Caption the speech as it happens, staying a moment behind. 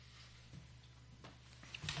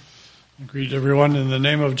I greet everyone in the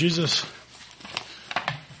name of Jesus.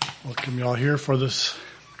 Welcome you all here for this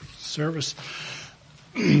service.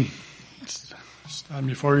 Stand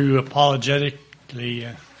before you apologetically.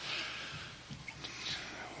 I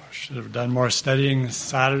should have done more studying.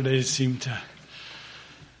 Saturdays seem to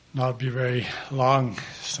not be very long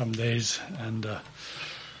some days, and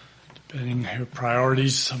depending on your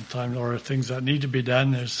priorities sometimes or things that need to be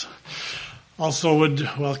done. There's also would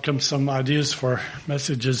welcome some ideas for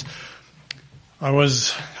messages. I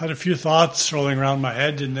had a few thoughts rolling around my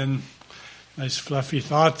head, and then nice fluffy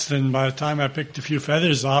thoughts. Then by the time I picked a few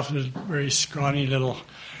feathers off, there's very scrawny little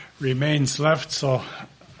remains left. So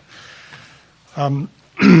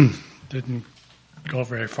didn't go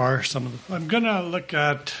very far. I'm going to look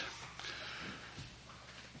at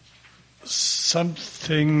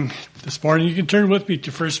something this morning. You can turn with me to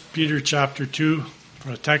 1 Peter chapter 2 for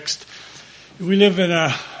a text. We live in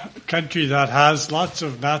a country that has lots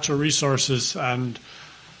of natural resources, and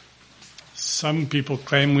some people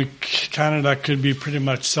claim Canada could be pretty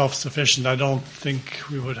much self-sufficient. I don't think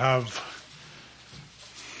we would have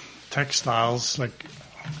textiles, like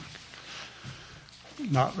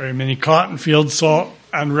not very many cotton fields,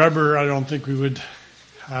 and rubber. I don't think we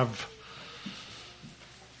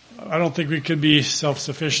could be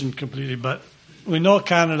self-sufficient completely, but we know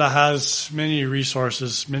Canada has many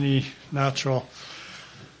resources, many natural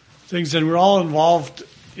things, and we're all involved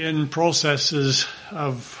in processes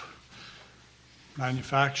of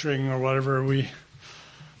manufacturing or whatever we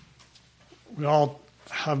all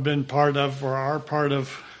have been part of or are part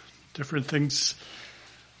of different things,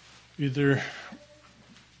 either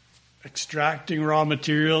extracting raw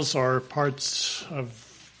materials or parts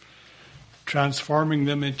of transforming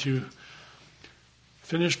them into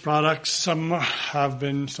finished products. Some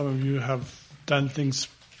of you have done things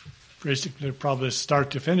basically probably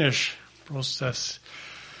start to finish process.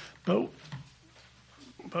 But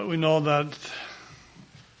we know that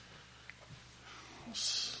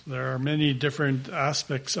there are many different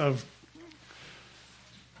aspects of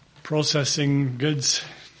processing goods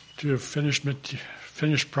to a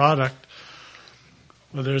finished product,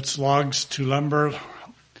 whether it's logs to lumber.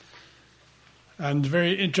 And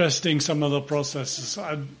very interesting, some of the processes.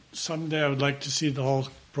 Someday I would like to see the whole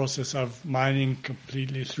process of mining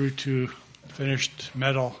completely through to finished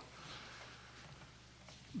metal.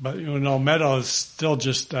 But metal is still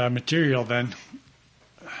just material then.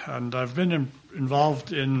 And I've been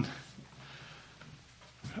involved in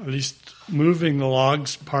at least moving the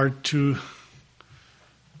logs part to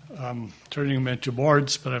turning them into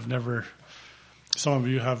boards, but some of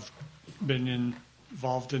you have been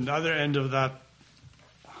involved in the other end of that,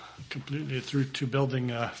 completely through to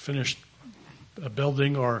building a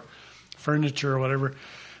building or furniture or whatever.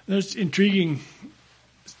 There's intriguing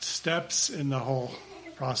steps in the whole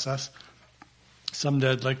process.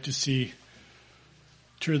 Someday I'd like to see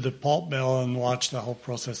through the pulp mill and watch the whole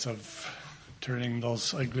process of turning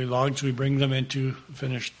those ugly logs. We bring them into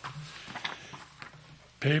finished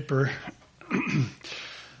paper.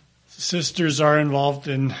 Sisters are involved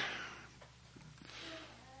in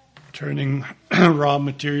turning raw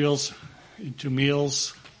materials into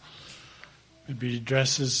meals, maybe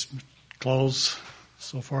dresses, clothes,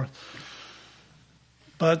 so forth.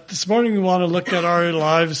 But this morning we want to look at our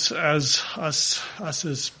lives as us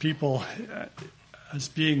as people, as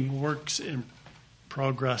being works in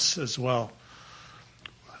progress as well.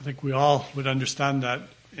 I think we all would understand that,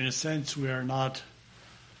 in a sense, we are not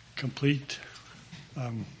complete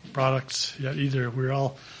products yet either. We're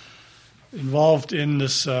all involved in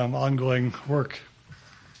this ongoing work.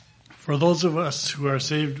 For those of us who are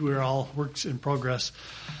saved, we are all works in progress.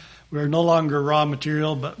 We are no longer raw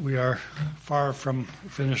material, but we are far from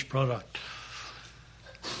finished product.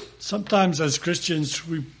 Sometimes as Christians,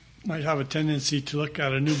 we might have a tendency to look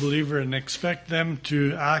at a new believer and expect them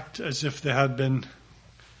to act as if they had been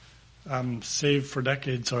saved for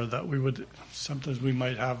decades, or that sometimes we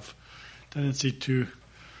might have a tendency to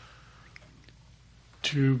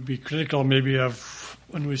be critical maybe of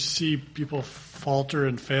when we see people falter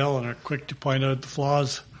and fail and are quick to point out the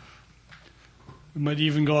flaws. We might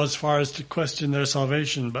even go as far as to question their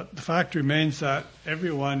salvation. But the fact remains that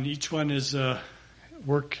each one is a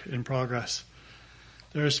work in progress.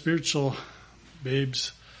 They're spiritual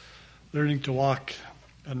babes learning to walk.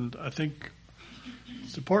 And I think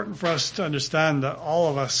it's important for us to understand that all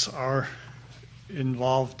of us are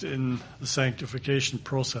involved in the sanctification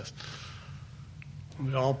process.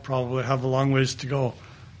 We all probably have a long ways to go.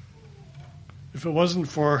 If it wasn't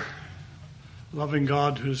for loving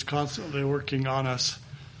God who's constantly working on us,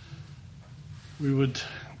 we would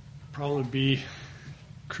probably be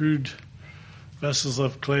crude vessels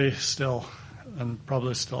of clay still, and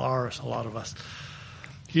probably still are, a lot of us.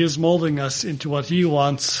 He is molding us into what He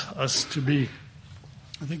wants us to be.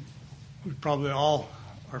 I think we probably all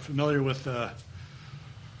are familiar with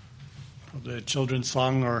probably a children's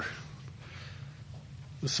song or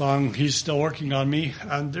the song "He's Still Working on Me,"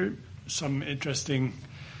 and there are some interesting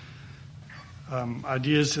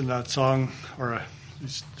ideas in that song, or at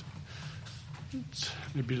least it's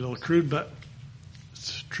maybe a little crude, but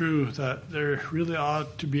it's true that there really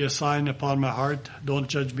ought to be a sign upon my heart. Don't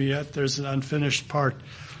judge me yet. There's an unfinished part.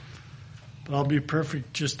 But I'll be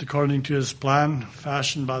perfect just according to His plan,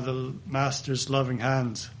 fashioned by the Master's loving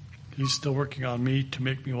hands. He's still working on me to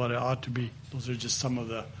make me what I ought to be. Those are just some of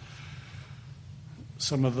the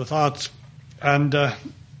thoughts. And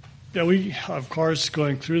we, of course,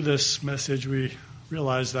 going through this message, we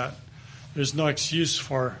realize that there's no excuse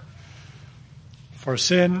for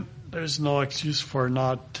sin. There's no excuse for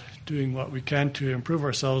not doing what we can to improve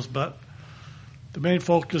ourselves. But the main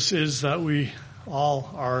focus is that we all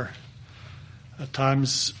are at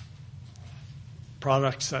times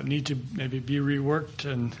products that need to maybe be reworked,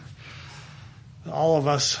 and all of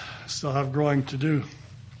us still have growing to do.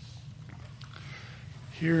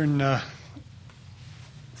 Here in 1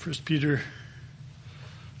 Peter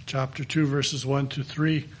chapter 2, verses 1 to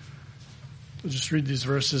 3, we'll just read these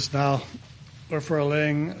verses now. Wherefore,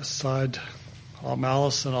 laying aside all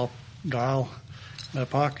malice and all guile and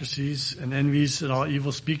hypocrisies and envies and all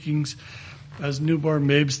evil speakings, as newborn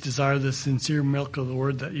babes desire the sincere milk of the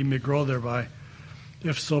word, that ye may grow thereby.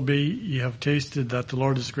 If so be ye have tasted that the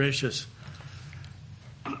Lord is gracious.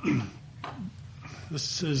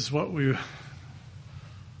 This is what we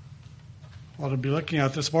want to be looking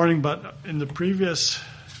at this morning, but in the previous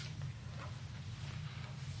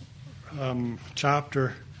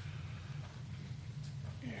chapter,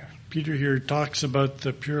 Peter here talks about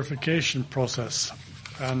the purification process.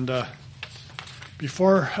 And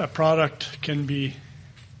before a product can be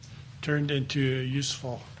turned into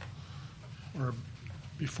useful, or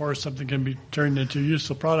before something can be turned into a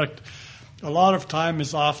useful product, a lot of time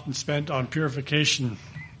is often spent on purification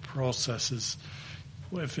processes.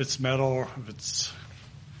 If it's metal, or if it's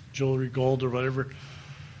jewelry, gold, or whatever,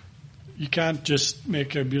 you can't just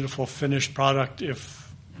make a beautiful finished product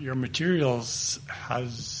if your materials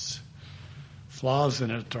has flaws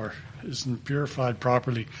in it or isn't purified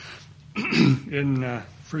properly. In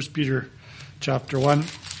 1 Peter chapter 1,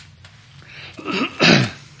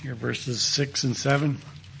 here verses 6 and 7,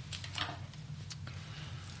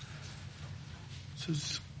 it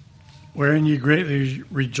says, wherein ye greatly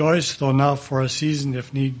rejoice, though now for a season,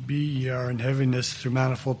 if need be, ye are in heaviness through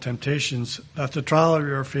manifold temptations, that the trial of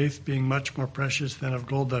your faith, being much more precious than of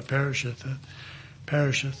gold that perisheth,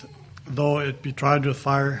 though it be tried with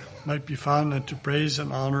fire, might be found unto praise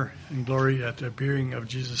and honor and glory at the appearing of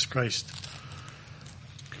Jesus Christ.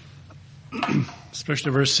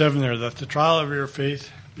 Especially verse 7 there, that the trial of your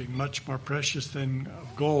faith, being much more precious than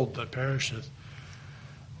of gold that perisheth,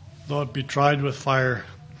 though it be tried with fire.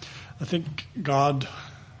 I think God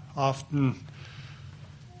often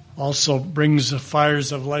also brings the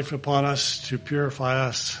fires of life upon us to purify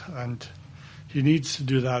us, and He needs to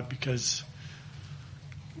do that because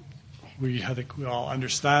I think we all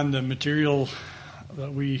understand the material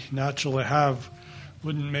that we naturally have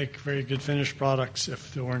wouldn't make very good finished products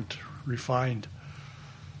if they weren't refined.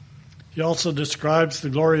 He also describes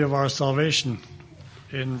the glory of our salvation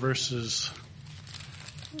in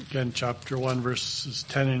chapter 1, verses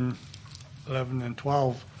 10 and 11 and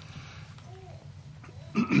 12.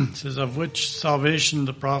 It says, of which salvation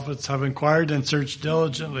the prophets have inquired and searched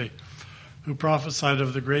diligently, who prophesied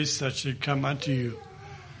of the grace that should come unto you,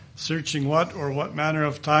 searching what manner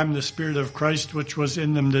of time the Spirit of Christ which was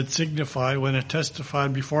in them did signify, when it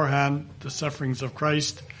testified beforehand the sufferings of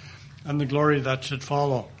Christ and the glory that should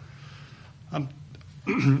follow.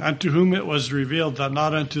 Unto whom it was revealed that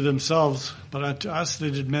not unto themselves, but unto us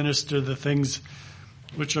they did minister the things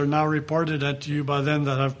which are now reported unto you by them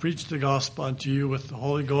that have preached the gospel unto you with the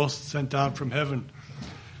Holy Ghost sent down from heaven,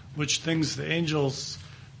 which things the angels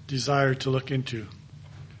desire to look into.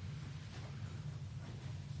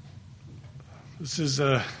 This is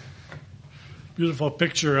a beautiful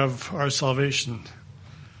picture of our salvation.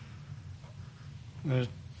 It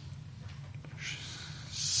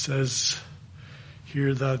says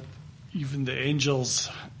here that even the angels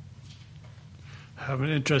have an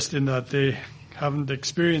interest in that. They haven't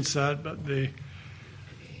experienced that, but they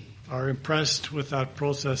are impressed with that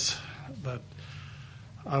process that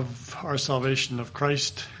of our salvation of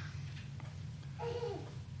Christ.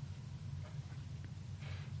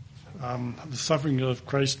 The suffering of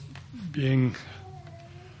Christ being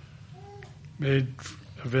made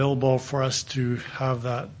available for us to have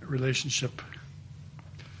that relationship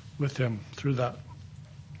with him through that.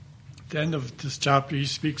 At the end of this chapter, he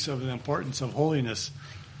speaks of the importance of holiness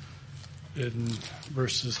in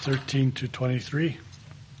verses 13 to 23.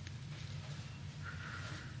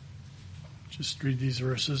 Just read these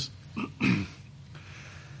verses.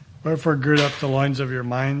 Wherefore gird up the loins of your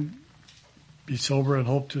mind, be sober and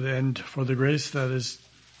hope to the end for the grace that is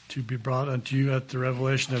to be brought unto you at the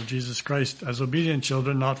revelation of Jesus Christ, as obedient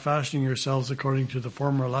children, not fashioning yourselves according to the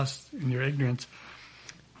former lusts in your ignorance,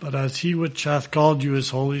 but as he which hath called you is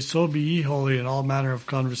holy, so be ye holy in all manner of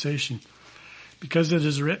conversation. Because it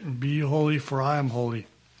is written, be ye holy, for I am holy.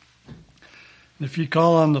 And if ye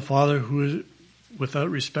call on the Father, who is without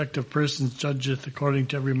respect of persons judgeth according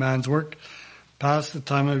to every man's work, pass the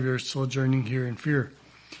time of your sojourning here in fear.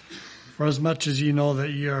 For as much as ye know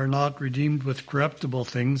that ye are not redeemed with corruptible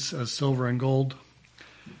things, as silver and gold,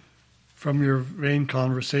 from your vain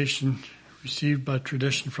conversation, received by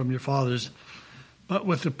tradition from your fathers, but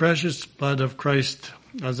with the precious blood of Christ,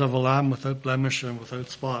 as of a lamb without blemish and without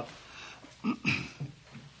spot.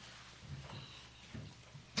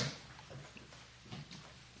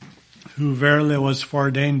 Who verily was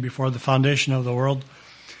foreordained before the foundation of the world,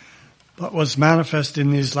 but was manifest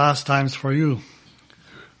in these last times for you,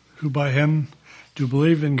 who by him do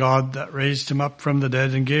believe in God, that raised him up from the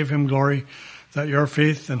dead and gave him glory, that your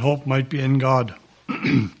faith and hope might be in God.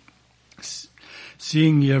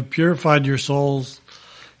 Seeing ye have purified your souls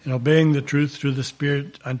in obeying the truth through the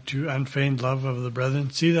Spirit unto unfeigned love of the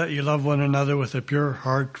brethren, see that ye love one another with a pure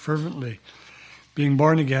heart fervently, being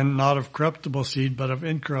born again, not of corruptible seed, but of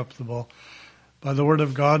incorruptible, by the word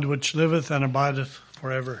of God, which liveth and abideth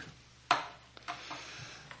forever.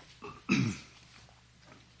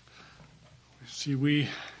 See, we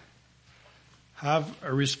have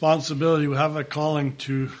a responsibility, we have a calling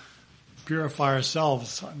to purify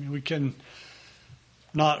ourselves. I mean, we can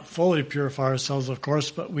not fully purify ourselves, of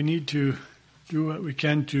course, but we need to do what we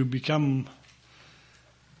can to become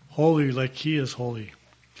holy like he is holy.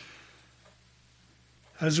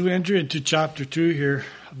 As we enter into chapter 2 here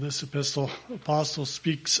of this epistle, the apostle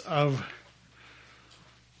speaks of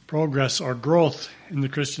progress or growth in the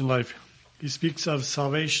Christian life. He speaks of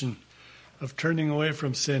salvation, of turning away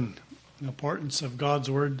from sin, the importance of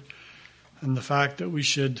God's word, and the fact that we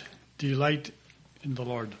should delight in the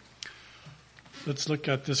Lord. Let's look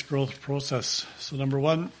at this growth process. So number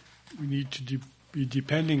one, we need to be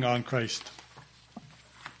depending on Christ.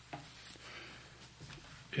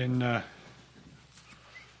 In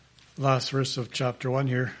last verse of chapter 1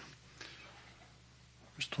 here,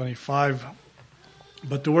 verse 25,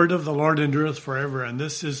 but the word of the Lord endureth forever, and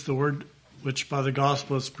this is the word which by the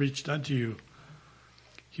gospel is preached unto you.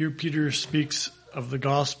 Here Peter speaks of the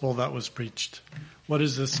gospel that was preached. What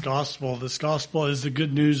is this gospel? This gospel is the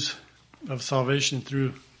good news of salvation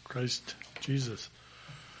through Christ Jesus.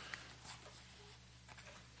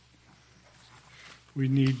 We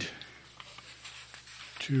need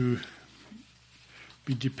to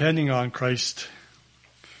be depending on Christ,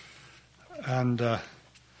 and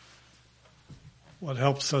what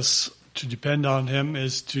helps us to depend on him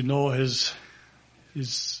is to know his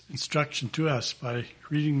instruction to us by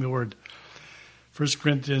reading the word. 1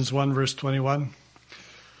 Corinthians 1 verse 21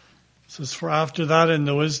 says, for after that in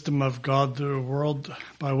the wisdom of God the world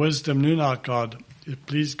by wisdom knew not God. It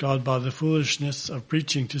pleased God by the foolishness of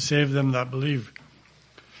preaching to save them that believe.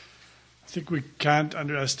 I think we can't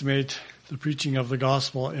underestimate the preaching of the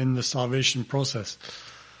gospel in the salvation process.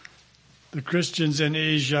 The Christians in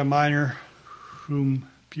Asia Minor, whom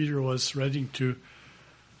Peter was writing to,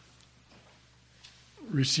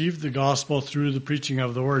 received the gospel through the preaching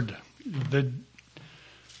of the word.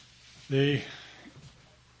 They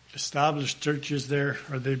established churches there,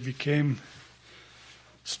 or they became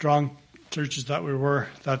strong churches that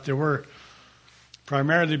they were,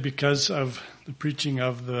 primarily because of the preaching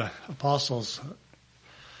of the apostles.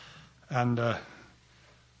 And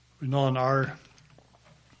we know in our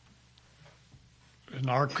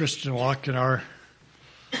Christian walk, in our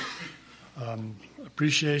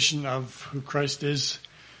appreciation of who Christ is,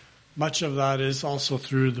 much of that is also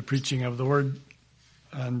through the preaching of the word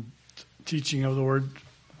and teaching of the word.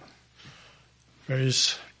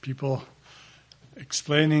 Various people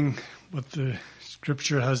explaining what the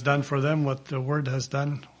scripture has done for them, what the word has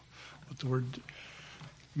done, what the word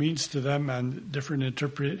means to them, and different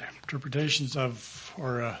interpretations of,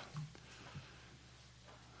 or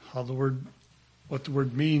what the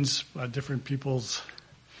word means by different people's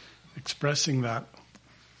expressing that.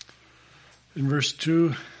 In verse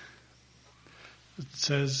 2, it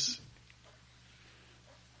says,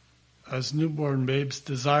 as newborn babes,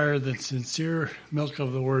 desire the sincere milk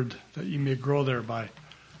of the word, that ye may grow thereby.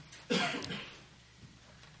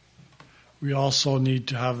 We also need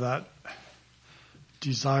to have that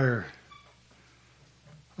desire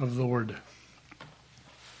of the word.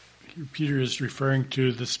 Here Peter is referring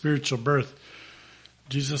to the spiritual birth.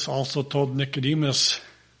 Jesus also told Nicodemus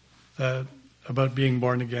that about being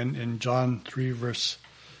born again in John 3, verse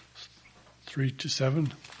 3 to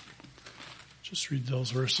 7. Just read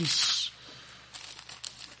those verses.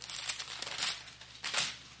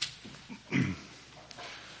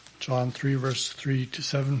 John 3, verse 3 to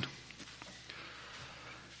 7.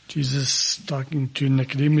 Jesus talking to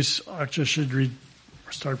Nicodemus. Actually, I should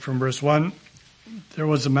start from verse 1. There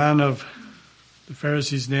was a man of the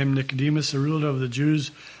Pharisees named Nicodemus, a ruler of the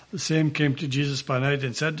Jews. The same came to Jesus by night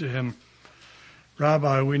and said to him,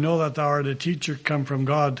 Rabbi, we know that thou art a teacher come from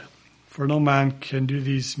God, for no man can do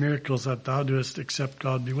these miracles that thou doest except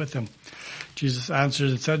God be with him. Jesus answered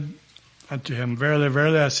and said unto him, Verily,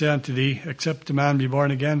 verily, I say unto thee, except a man be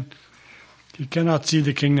born again, he cannot see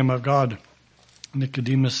the kingdom of God.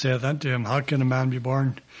 Nicodemus saith unto him, How can a man be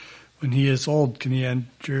born when he is old? Can he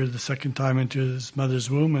enter the second time into his mother's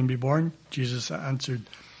womb and be born? Jesus answered,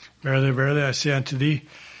 Verily, verily, I say unto thee,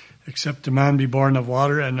 except a man be born of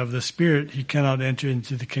water and of the Spirit, he cannot enter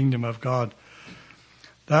into the kingdom of God.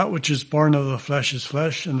 That which is born of the flesh is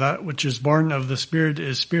flesh, and that which is born of the Spirit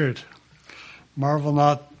is spirit. Marvel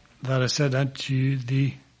not that I said unto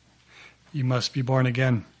thee, ye must be born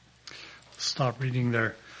again. Stop reading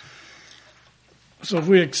there. So if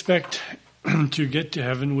we expect to get to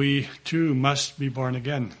heaven, we too must be born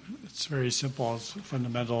again. It's very simple. It's a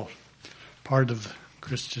fundamental part of the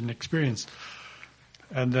Christian experience.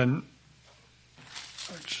 And then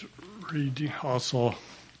reading also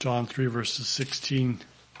John 3, verses 16,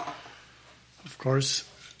 of course,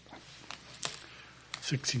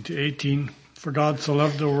 16 to 18. For God so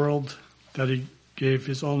loved the world that he gave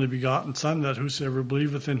his only begotten Son, that whosoever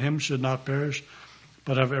believeth in him should not perish,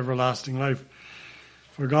 but have everlasting life.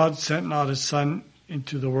 For God sent not his Son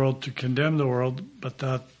into the world to condemn the world, but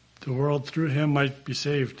that the world through him might be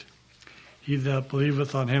saved. He that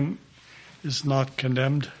believeth on him is not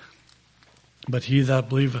condemned, but he that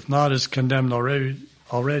believeth not is condemned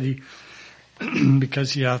already,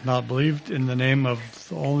 because he hath not believed in the name of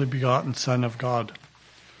the only begotten Son of God.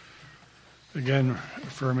 Again,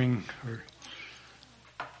 affirming or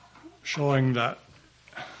showing that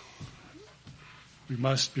we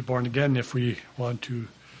must be born again if we want to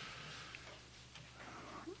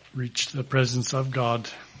reach the presence of God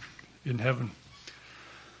in heaven.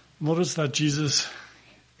 Notice that Jesus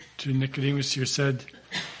to Nicodemus here said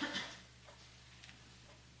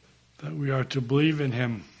that we are to believe in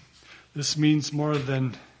him. This means more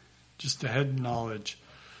than just a head knowledge.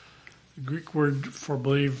 The Greek word for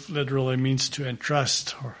believe literally means to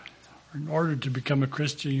entrust, or in order to become a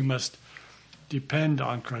Christian, you must depend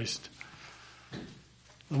on Christ.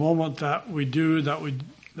 The moment that we do, that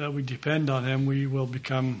we depend on him, we will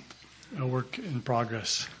become a work in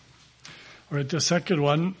progress. All right, the second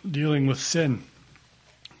one, dealing with sin.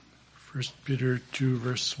 1 Peter 2,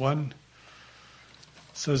 verse 1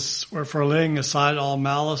 says, Wherefore laying aside all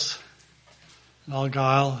malice and all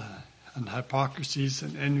guile and hypocrisies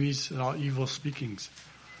and envies and all evil speakings.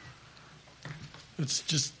 Let's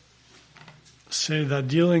just say that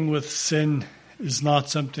dealing with sin is not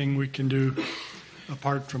something we can do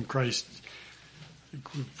apart from Christ. I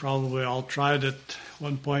think we've probably all tried at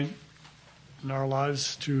one point in our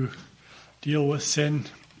lives to deal with sin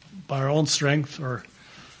by our own strength or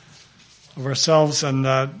of ourselves, and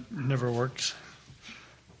that never works.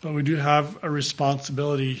 But we do have a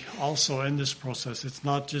responsibility also in this process. It's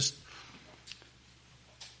not just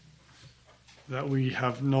that we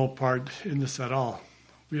have no part in this at all.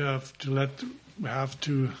 We have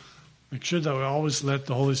to make sure that we always let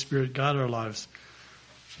the Holy Spirit guide our lives.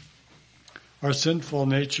 Our sinful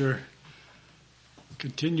nature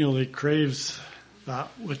continually craves that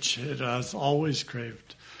which it has always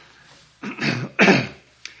craved.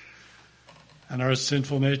 And our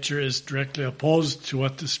sinful nature is directly opposed to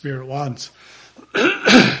what the Spirit wants.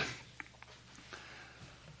 But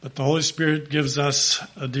the Holy Spirit gives us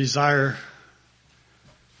a desire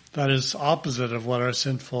that is opposite of what our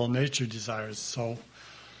sinful nature desires. So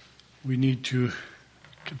we need to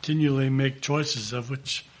continually make choices of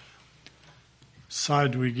which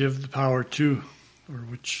side we give the power to, or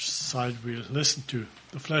which side we listen to.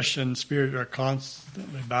 The flesh and spirit are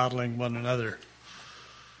constantly battling one another.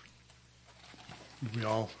 We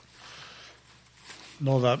all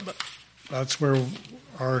know that, but that's where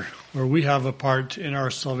we have a part in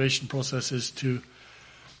our salvation process, is to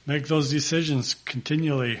make those decisions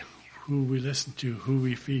continually. who we listen to, who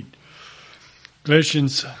we feed.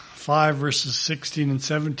 Galatians 5 verses 16 and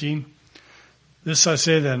 17. This I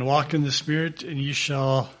say then, walk in the Spirit, and ye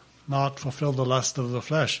shall not fulfill the lust of the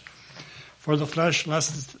flesh. For the flesh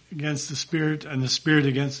lusts against the Spirit, and the Spirit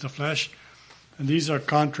against the flesh, and these are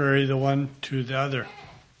contrary the one to the other,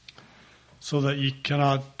 so that ye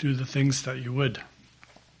cannot do the things that you would.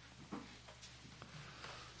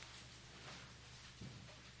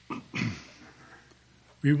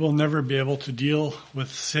 We will never be able to deal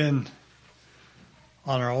with sin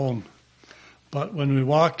on our own. But when we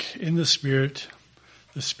walk in the Spirit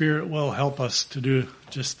will help us to do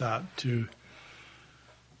just that, to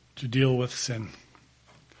deal with sin.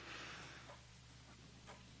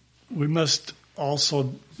 We must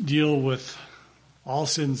also deal with all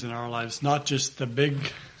sins in our lives, not just the big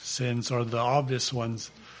sins or the obvious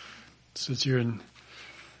ones. It says here in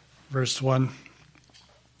verse 1.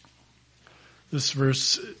 This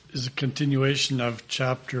verse is a continuation of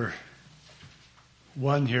chapter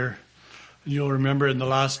 1 here. And you'll remember in the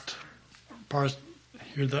last part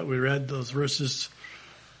here that we read, those verses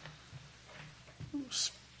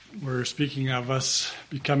were speaking of us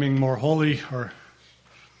becoming more holy or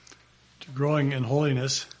to growing in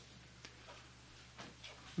holiness.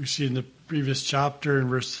 We see in the previous chapter in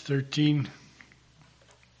verse 13,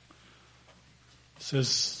 it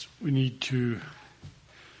says we need to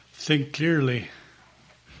think clearly.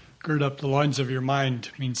 Gird up the loins of your mind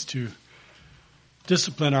means to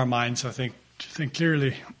discipline our minds, I think. To think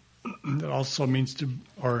clearly. It also means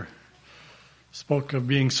spoke of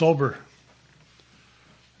being sober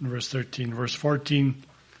in verse 13. Verse 14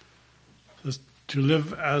 says to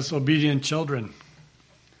live as obedient children.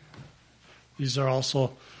 These are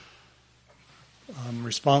also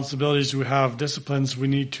responsibilities we have, disciplines we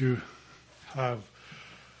need to have.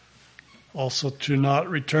 Also to not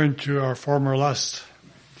return to our former lust.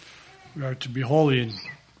 We are to be holy in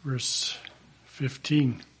verse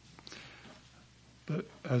 15. But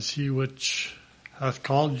as he which hath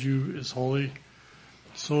called you is holy,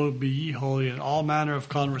 so be ye holy in all manner of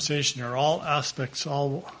conversation, or all aspects,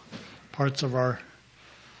 all parts of our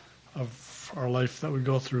life that we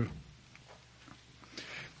go through.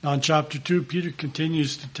 Now in chapter 2, Peter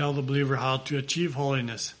continues to tell the believer how to achieve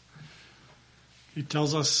holiness. He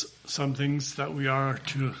tells us some things that we are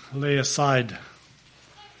to lay aside.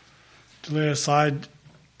 To lay aside,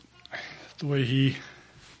 the way he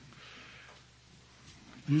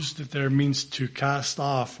used it there, means to cast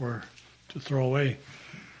off or to throw away.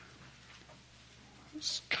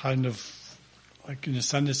 It's kind of like in a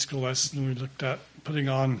Sunday school lesson we looked at putting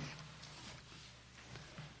on,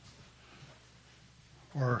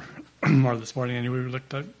 or this morning anyway, we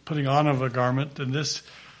looked at putting on of a garment, and this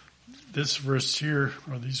verse here,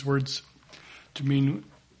 or these words, to mean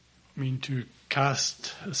to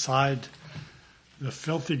cast aside the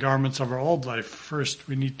filthy garments of our old life. First,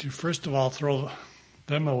 we need to first of all throw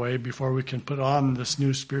them away before we can put on this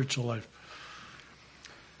new spiritual life.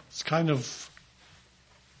 It's kind of,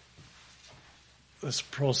 this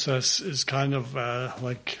process is kind of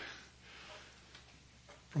like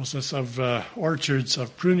process of orchards,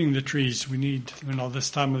 of pruning the trees. We need,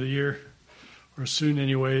 this time of the year, or soon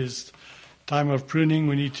anyways, time of pruning.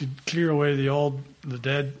 We need to clear away the old, the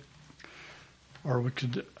dead, or we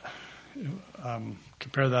could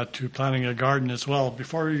compare that to planting a garden as well.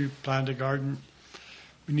 Before you plant a garden,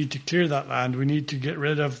 we need to clear that land. We need to get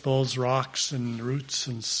rid of those rocks and roots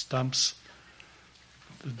and stumps,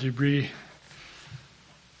 the debris.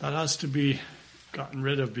 That has to be gotten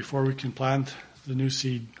rid of before we can plant the new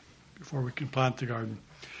seed, before we can plant the garden.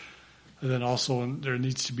 And then also there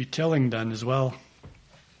needs to be tilling done as well.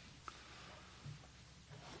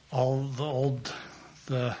 All the old,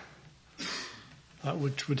 that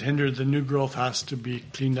which would hinder the new growth has to be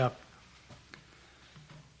cleaned up.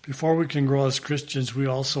 Before we can grow as Christians, we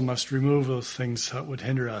also must remove those things that would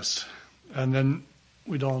hinder us. And then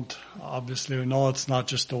we know it's not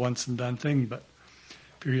just a once and done thing, but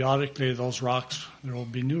periodically those rocks, there will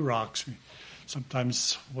be new rocks. We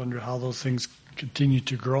sometimes wonder how those things continue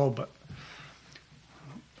to grow, but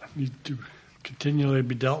need to continually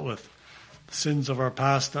be dealt with. The sins of our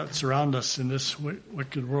past that surround us in this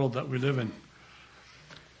wicked world that we live in.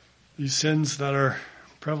 These sins that are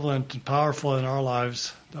prevalent and powerful in our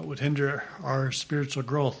lives that would hinder our spiritual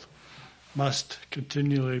growth must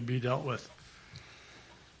continually be dealt with.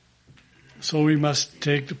 So we must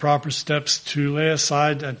take the proper steps to lay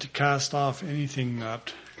aside and to cast off anything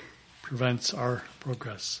that prevents our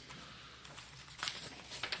progress.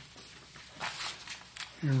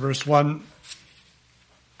 In verse 1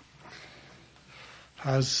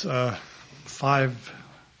 has 5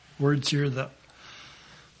 words here that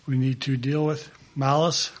we need to deal with.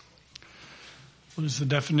 Malice. What is the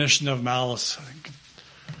definition of malice?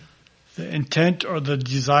 The intent or the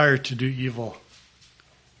desire to do evil.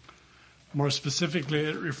 More specifically,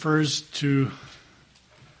 it refers to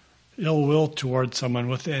ill will towards someone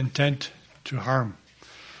with the intent to harm.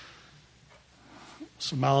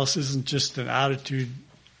 So malice isn't just an attitude,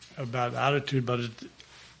 a bad attitude, but it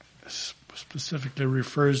specifically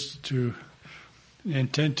refers to the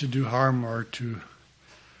intent to do harm or to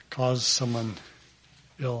cause someone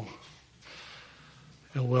ill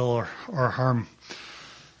will or harm.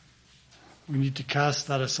 We need to cast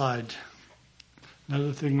that aside.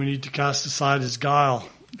 Another thing we need to cast aside is guile.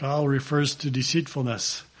 Guile refers to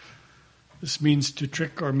deceitfulness. This means to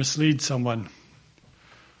trick or mislead someone.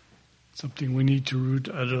 Something we need to root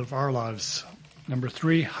out of our lives. Number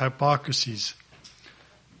 3, hypocrisies,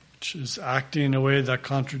 which is acting in a way that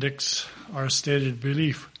contradicts our stated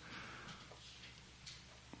belief.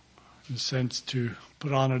 In the sense to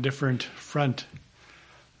put on a different front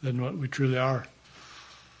than what we truly are.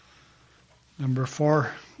 Number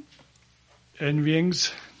 4,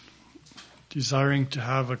 envyings, desiring to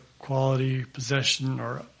have a quality, possession,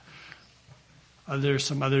 or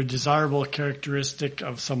some other desirable characteristic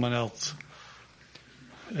of someone else.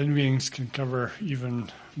 Envyings can cover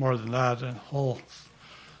even more than that, a whole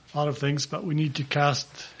lot of things, but we need to cast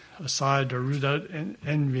aside or root out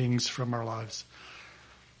envyings from our lives.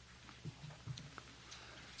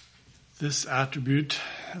 This attribute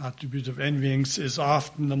of envyings is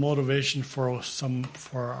often the motivation for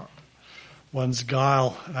one's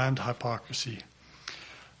guile and hypocrisy.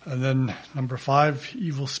 And then number 5,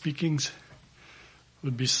 evil speakings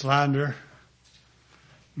would be slander,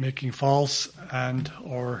 making false and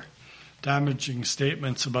or damaging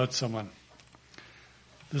statements about someone.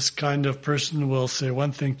 This kind of person will say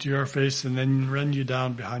one thing to your face and then run you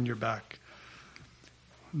down behind your back.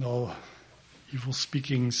 No, evil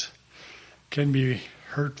speakings can be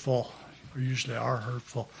hurtful, or usually are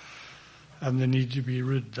hurtful, and they need to be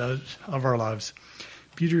rooted out of our lives.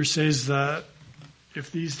 Peter says that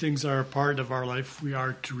if these things are a part of our life, we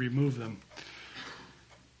are to remove them.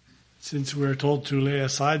 Since we are told to lay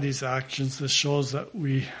aside these actions, this shows that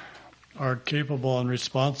we are capable and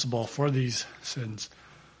responsible for these sins.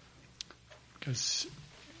 Because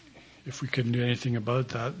if we couldn't do anything about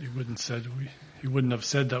that, he wouldn't have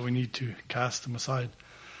said that we need to cast them aside.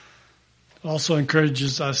 It also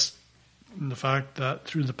encourages us in the fact that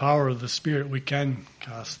through the power of the Spirit, we can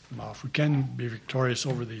cast them off. We can be victorious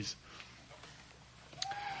over these.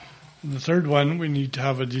 And the third one, we need to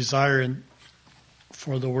have a desire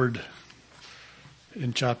for the Word.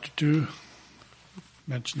 In chapter 2,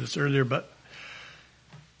 mentioned this earlier, but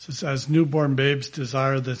it says, as newborn babes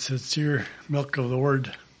desire the sincere milk of the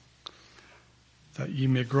Word, that ye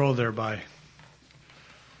may grow thereby.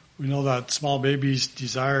 We know that small babies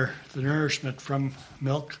desire the nourishment from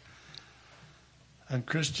milk, and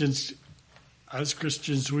as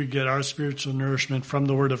Christians, we get our spiritual nourishment from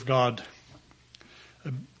the Word of God.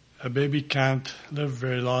 A baby can't live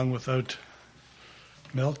very long without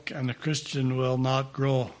milk, and a Christian will not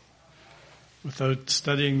grow without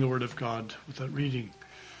studying the Word of God, without reading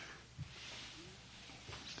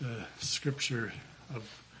the Scripture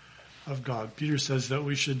of God. Peter says that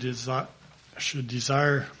we should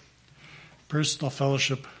desire personal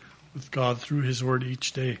fellowship with God through His Word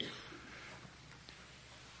each day.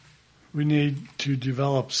 We need to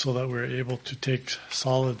develop so that we're able to take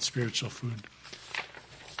solid spiritual food.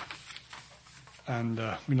 And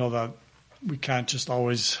we know that we can't just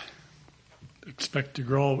always expect to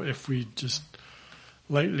grow if we just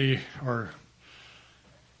lightly or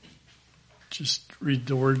just read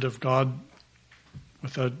the Word of God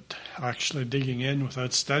without actually digging in,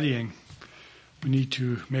 without studying. We need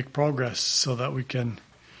to make progress so that we can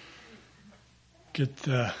get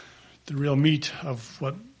the real meat of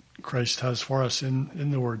what Christ has for us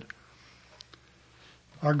in the Word.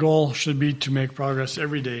 Our goal should be to make progress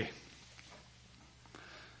every day.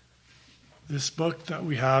 This book that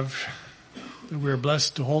we have, that we are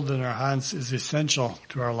blessed to hold in our hands, is essential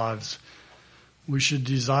to our lives. We should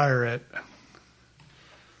desire it.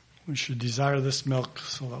 We should desire this milk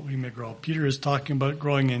so that we may grow. Peter is talking about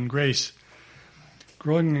growing in grace.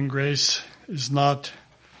 Growing in grace is not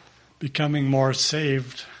becoming more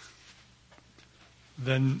saved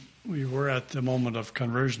than we were at the moment of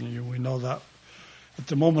conversion. We know that at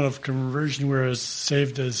the moment of conversion, we're as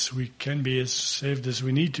saved as we can be, as saved as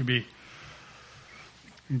we need to be.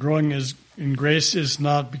 And growing in grace is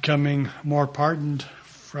not becoming more pardoned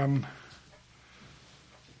from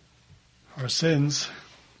our sins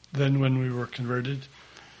than when we were converted.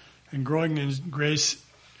 And growing in grace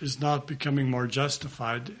is not becoming more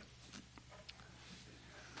justified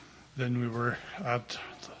than we were at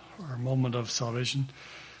our moment of salvation,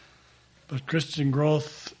 but Christian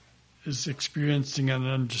growth is experiencing and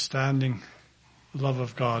understanding the love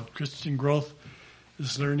of God. Christian growth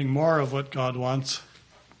is learning more of what God wants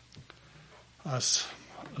us,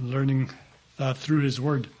 and learning that through His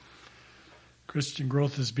Word. Christian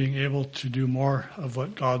growth is being able to do more of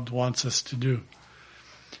what God wants us to do.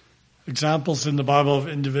 Examples in the Bible of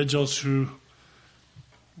individuals who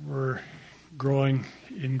were growing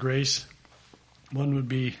in grace. One would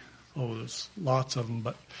be, there's lots of them,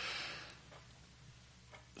 but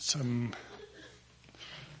some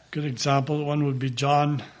good example. One would be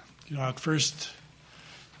John, at first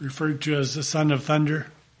referred to as the son of thunder,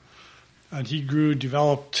 and he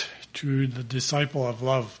developed to the disciple of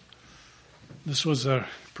love. This was a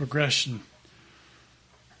progression.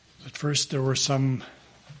 At first there were some,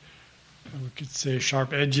 we could say,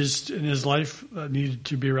 sharp edges in his life that needed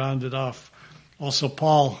to be rounded off. Also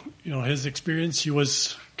Paul, his experience, he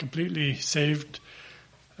was completely saved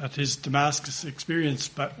at his Damascus experience,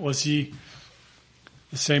 but was he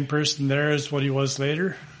the same person there as what he was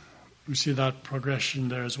later? We see that progression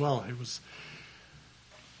there as well. It was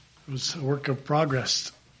a work of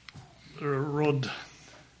progress.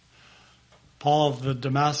 Paul of the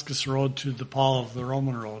Damascus road to the Paul of the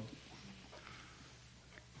Roman road.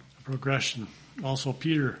 A progression. Also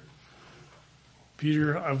Peter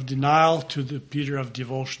of denial to the Peter of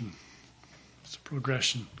devotion. It's a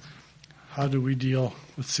progression. How do we deal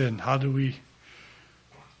with sin? How do we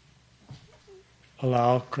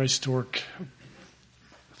allow Christ to work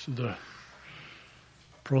through the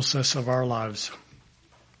process of our lives?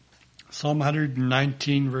 Psalm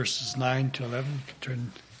 119, verses 9 to 11. You can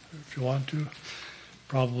turn if you want to.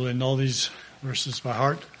 Probably know these verses by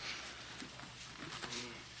heart.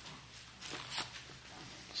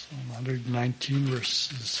 Psalm 119,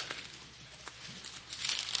 verses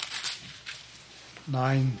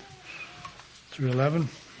 9 through 11.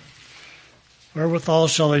 Wherewithal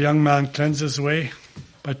shall a young man cleanse his way?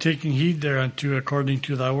 By taking heed thereunto according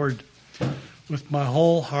to thy word. With my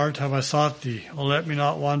whole heart have I sought thee. O let me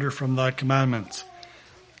not wander from thy commandments.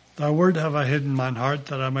 Thy word have I hid in mine heart,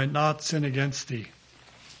 that I might not sin against thee.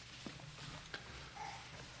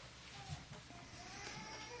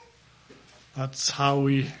 That's how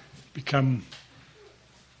we become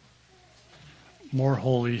more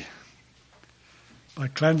holy, by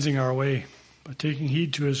cleansing our way, by taking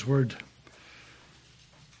heed to His word,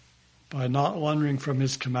 by not wandering from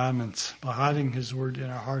His commandments, by hiding His word in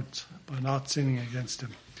our hearts, by not sinning against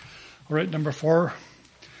Him. All right, number 4,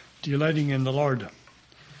 delighting in the Lord.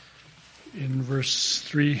 In verse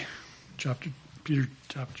 3, Peter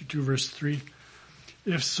chapter 2, verse 3,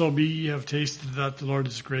 if so be ye have tasted that the Lord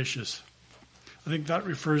is gracious. I think that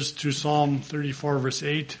refers to Psalm 34, verse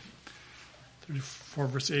 8. 34,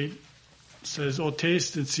 verse 8 says, O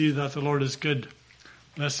taste and see that the Lord is good.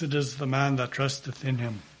 Blessed is the man that trusteth in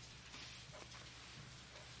Him.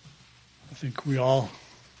 I think we all,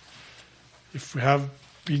 if we have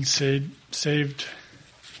been saved,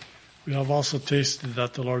 we have also tasted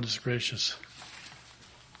that the Lord is gracious.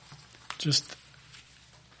 Just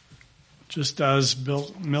as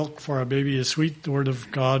milk for a baby is sweet, the word of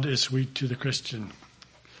God is sweet to the Christian.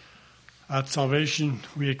 At salvation,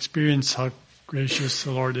 we experience how gracious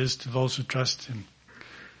the Lord is to those who trust Him.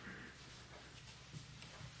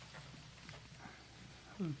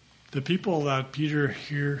 The people that Peter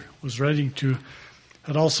here was writing to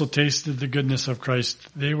had also tasted the goodness of Christ.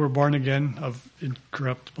 They were born again of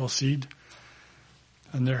incorruptible seed,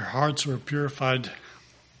 and their hearts were purified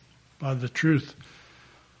by the truth.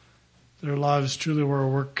 Their lives truly were a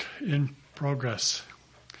work in progress,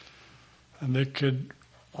 and they could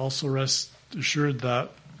also rest assured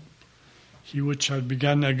that He which had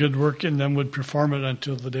begun a good work in them would perform it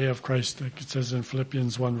until the day of Christ, like it says in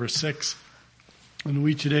Philippians 1, verse 6. And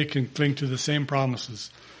we today can cling to the same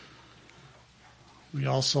promises. We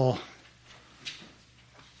also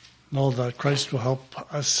know that Christ will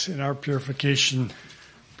help us in our purification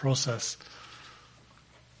process.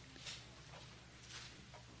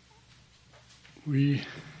 We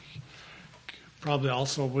probably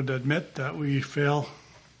also would admit that we fail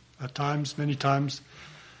at times, many times,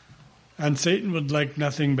 and Satan would like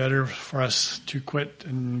nothing better for us to quit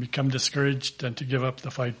and become discouraged and to give up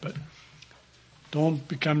the fight. But don't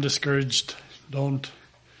become discouraged. Don't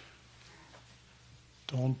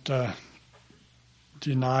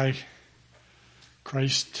deny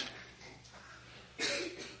Christ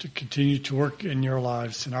to continue to work in your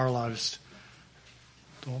lives, in our lives.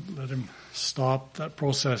 Don't let Him stop that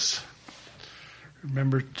process.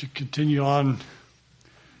 Remember to continue on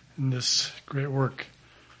in this great work.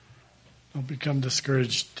 Don't become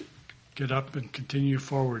discouraged. Get up and continue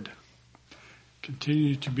forward.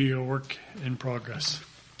 Continue to be a work in progress.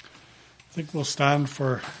 I think we'll stand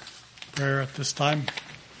for prayer at this time.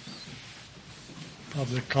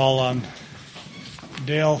 Probably call on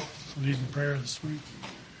Dale to lead in prayer this morning.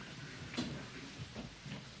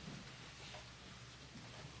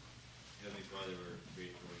 Heavenly Father, we're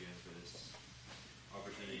grateful again for this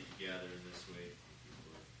opportunity to gather in this way. Thank you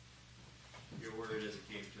for your word as it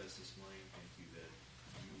came to us this morning. Thank you that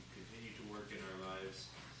you continue to work in our lives.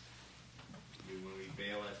 Even when we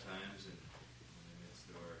fail at times and in the midst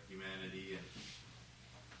of our humanity and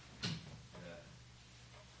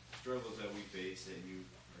struggles that we face, that you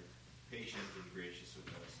are patient and gracious with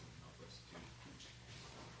us and help us to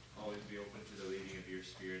always be open to the leading of your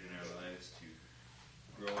Spirit in our lives, to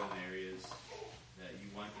grow in areas that you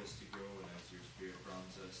want us to grow, and as your Spirit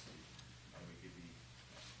prompts us to, and we could be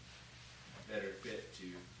better fit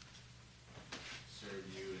to serve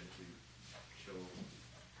you and to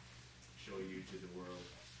show you to the world.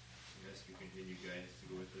 We ask you continue guidance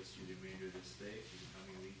to go with us through the remainder of this day, through the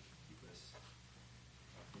coming week. Keep us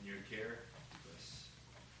in your care, keep us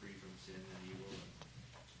free from sin and evil, and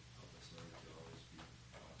help us, Lord, to always be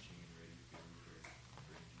watching and ready for your return.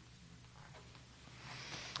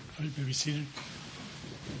 All right, you may be seated.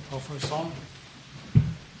 Call for a song.